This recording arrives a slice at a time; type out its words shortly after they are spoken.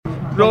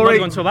Rory, not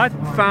going so bad.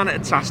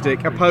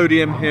 Fantastic. A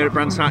podium here at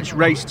Brands Hatch,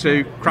 race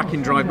 2,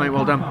 cracking drive, mate.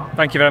 Well done.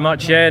 Thank you very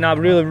much. Yeah, no,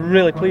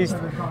 really pleased.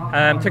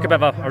 Took a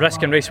bit of a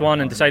risk in race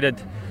 1 and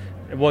decided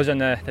it wasn't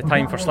the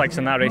time for slicks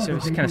in that race. It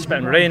was kind of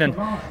spitting rain and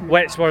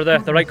wets were the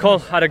right call.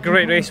 Had a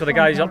great race with the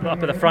guys up at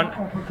the front.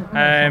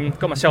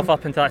 Got myself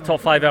up into that top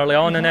 5 early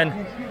on, and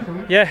then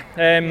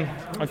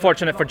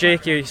unfortunate for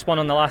Jake, he spun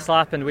on the last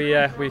lap, and we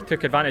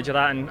took advantage of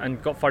that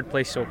and got 3rd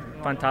place. So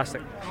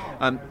fantastic.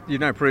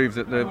 You've now proved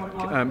that the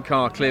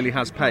car clearly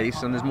has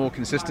pace and there's more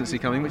consistency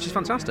coming, which is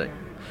fantastic.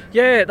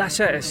 Yeah, that's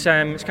it. It's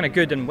kind of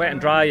good and wet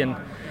and dry,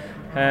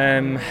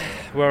 and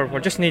we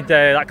just need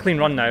that clean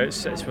run now.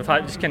 We've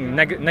had just kind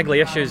of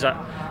niggly issues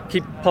that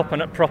keep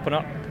popping up. We've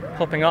got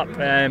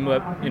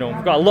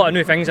a lot of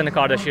new things in the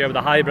car this year with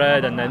the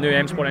hybrid and the new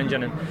M Sport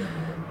engine, and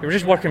we're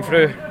just working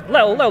through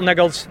little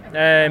niggles.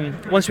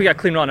 Once we get a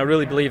clean run, I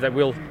really believe that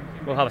we'll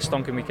have a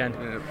stonking weekend.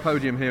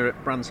 Podium here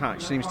at Brands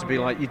Hatch seems to be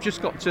like you've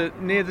just got to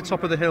near the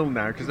top of the hill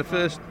now, because the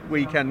first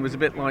weekend was a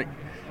bit like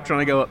trying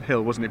to go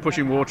uphill, wasn't it?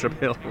 Pushing water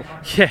uphill.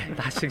 Yeah,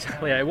 that's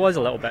exactly it. It was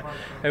a little bit.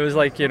 It was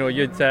like, you'd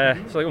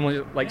it's like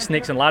almost like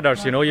snakes and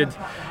ladders.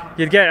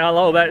 You'd get a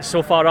little bit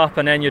so far up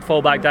and then you'd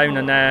fall back down.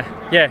 And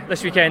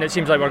this weekend it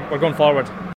seems like we're going forward.